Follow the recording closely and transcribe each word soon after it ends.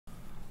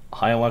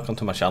Hi and welcome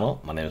to my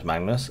channel. My name is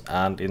Magnus,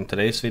 and in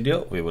today's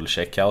video we will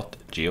check out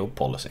Geo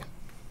Policy.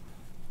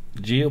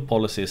 Geo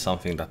Policy is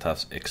something that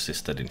has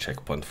existed in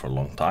Checkpoint for a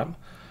long time.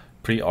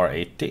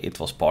 Pre-R80 it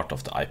was part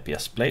of the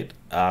IPS blade,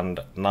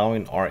 and now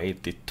in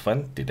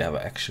R80.20 they have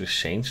actually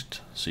changed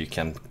so you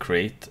can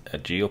create a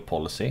Geo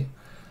Policy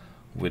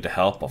with the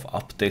help of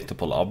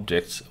updatable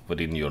objects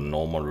within your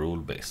normal rule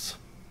base.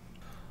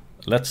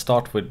 Let's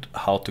start with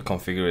how to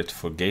configure it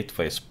for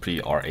gateways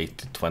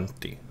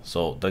pre-R80.20.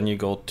 So then you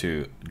go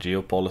to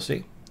Geo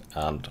Policy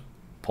and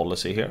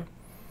Policy here.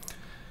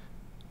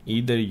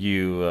 Either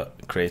you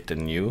create a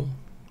new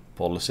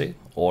policy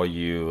or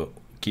you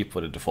keep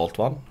with the default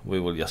one.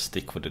 We will just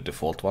stick with the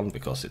default one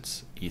because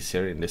it's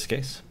easier in this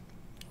case.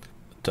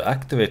 To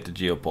activate the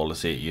Geo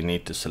Policy, you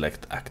need to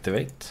select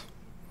Activate,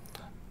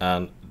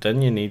 and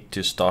then you need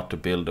to start to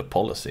build a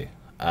policy.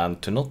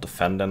 And to not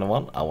offend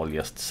anyone, I will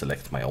just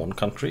select my own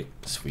country,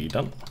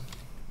 Sweden.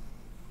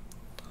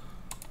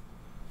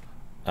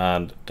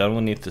 And then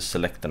we need to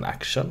select an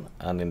action,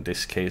 and in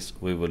this case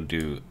we will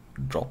do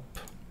drop.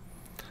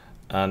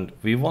 And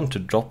we want to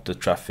drop the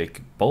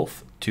traffic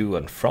both to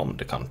and from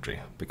the country,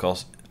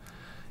 because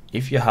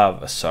if you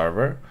have a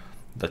server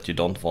that you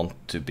don't want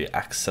to be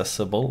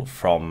accessible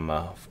from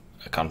a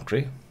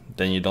country,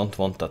 then you don't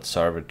want that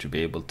server to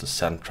be able to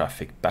send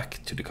traffic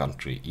back to the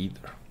country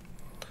either.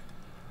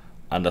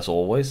 And as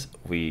always,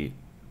 we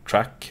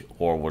track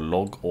or will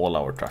log all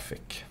our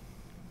traffic.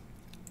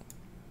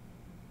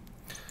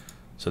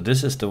 So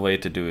this is the way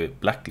to do a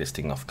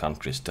blacklisting of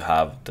countries, to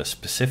have the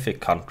specific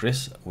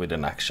countries with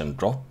an action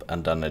drop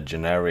and then a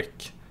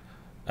generic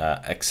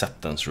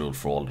acceptance rule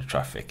for all the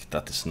traffic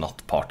that is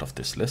not part of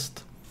this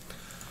list.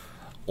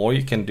 Or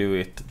you can do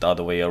it the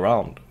other way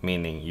around,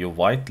 meaning you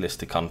whitelist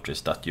the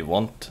countries that you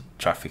want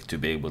traffic to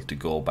be able to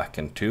go back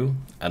into,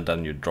 and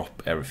then you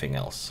drop everything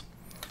else.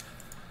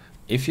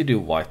 If you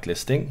do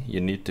whitelisting, you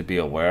need to be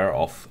aware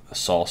of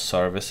SaaS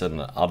service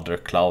and other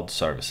cloud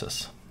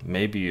services.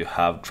 Maybe you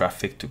have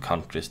traffic to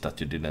countries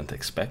that you didn't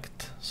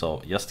expect,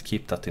 so just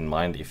keep that in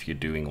mind if you're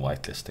doing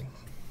whitelisting.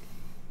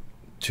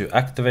 To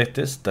activate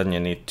this, then you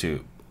need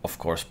to, of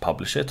course,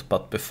 publish it,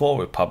 but before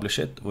we publish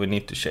it, we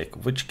need to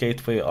check which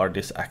gateway are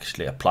this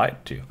actually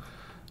applied to.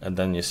 And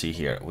then you see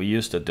here, we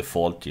use the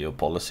default Geo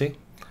Policy,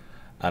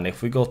 and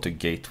if we go to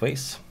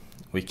gateways,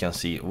 we can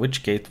see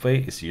which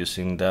gateway is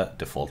using the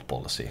default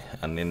policy.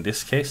 And in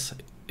this case,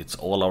 it's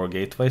all our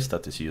gateways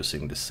that is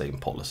using the same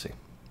policy.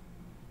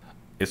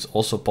 It's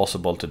also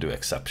possible to do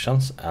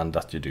exceptions, and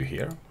that you do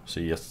here.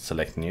 So you just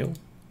select new,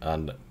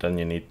 and then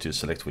you need to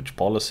select which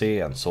policy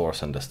and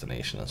source and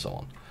destination and so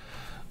on.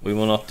 We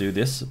will not do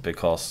this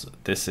because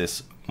this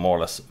is more or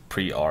less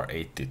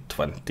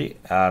pre-R80.20,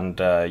 and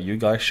you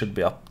guys should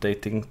be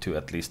updating to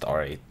at least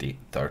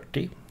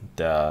R80.30,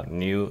 the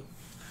new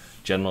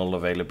general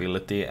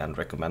availability and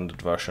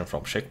recommended version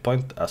from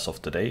Checkpoint as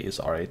of today is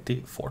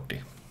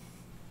R80.40.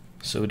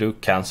 So we do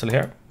cancel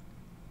here.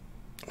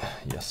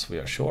 Yes, we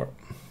are sure.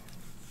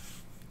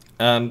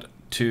 And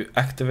to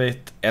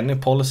activate any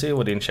policy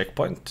within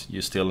Checkpoint,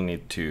 you still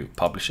need to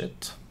publish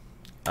it,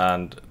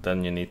 and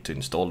then you need to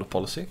install the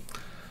policy.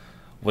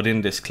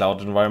 Within this cloud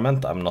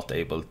environment, I'm not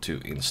able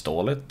to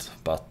install it,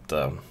 but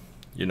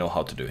you know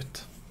how to do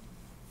it.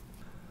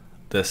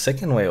 The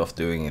second way of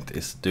doing it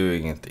is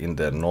doing it in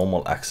the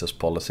normal access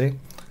policy.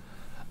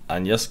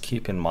 And just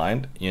keep in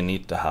mind, you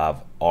need to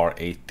have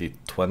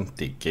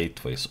R80.20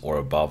 gateways or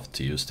above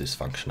to use this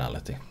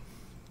functionality.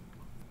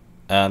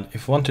 And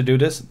if we want to do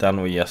this,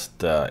 then we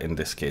just, in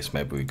this case,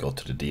 maybe we go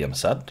to the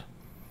DMZ.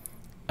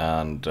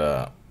 And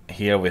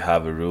here we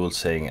have a rule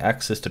saying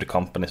access to the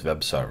company's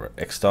web server,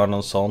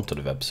 external zone to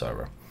the web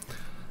server.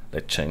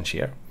 Let's change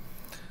here.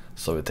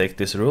 So we take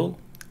this rule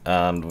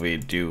and we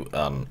do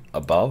an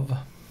above.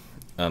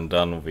 And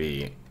then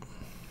we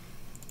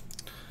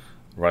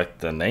write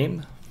the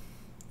name,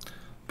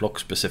 block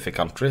specific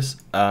countries,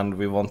 and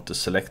we want to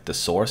select the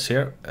source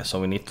here. So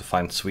we need to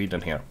find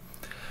Sweden here.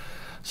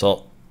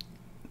 So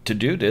to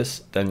do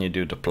this, then you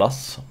do the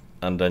plus,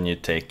 and then you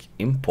take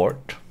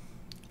import,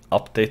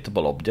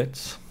 updatable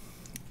objects.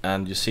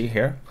 And you see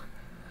here,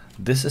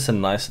 this is a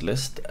nice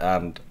list,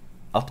 and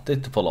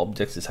updatable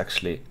objects is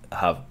actually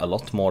have a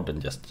lot more than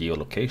just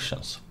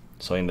geolocations.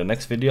 So in the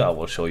next video, I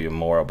will show you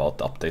more about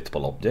the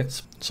updatable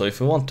objects. So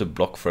if we want to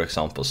block, for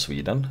example,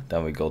 Sweden,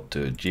 then we go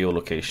to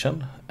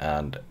geolocation,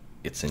 and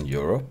it's in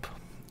Europe.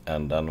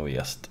 And then we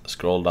just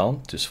scroll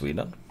down to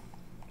Sweden.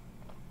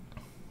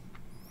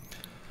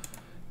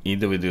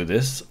 Either we do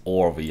this,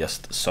 or we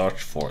just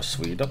search for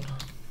Sweden.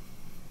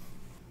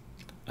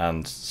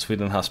 And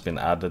Sweden has been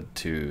added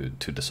to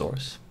the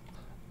source.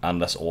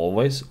 And as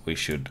always, we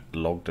should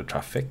log the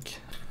traffic.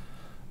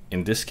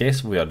 In this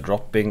case, we are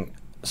dropping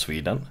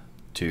Sweden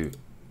to,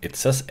 it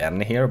says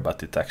N here,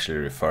 but it's actually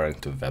referring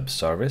to web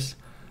service,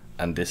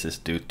 and this is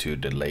due to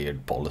the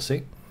layered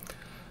policy.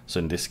 So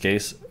in this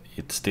case,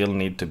 it still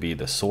need to be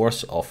the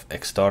source of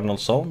external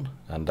zone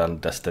and then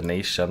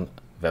destination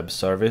web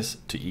service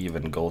to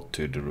even go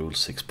to the rule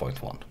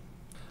 6.1.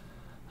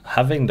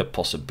 Having the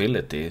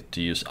possibility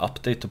to use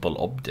updatable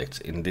objects,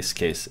 in this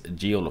case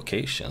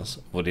geolocations,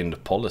 within the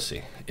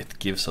policy, it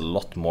gives a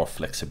lot more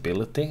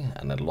flexibility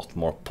and a lot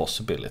more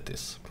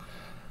possibilities.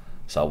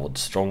 So I would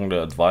strongly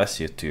advise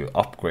you to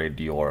upgrade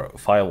your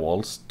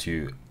firewalls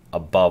to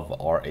above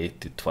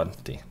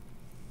R80.20.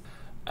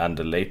 And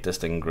the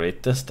latest and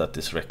greatest that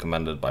is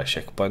recommended by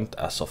Checkpoint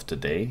as of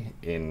today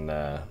in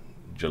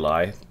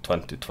July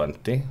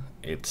 2020,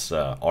 it's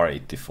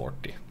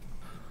R80.40.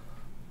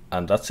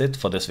 And that's it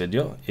for this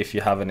video. If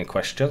you have any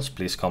questions,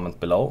 please comment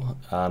below,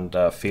 and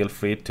feel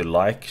free to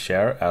like,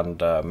 share,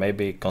 and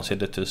maybe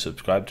consider to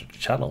subscribe to the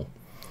channel.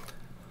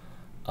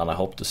 And I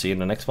hope to see you in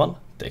the next one.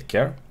 Take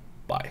care.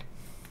 Bye.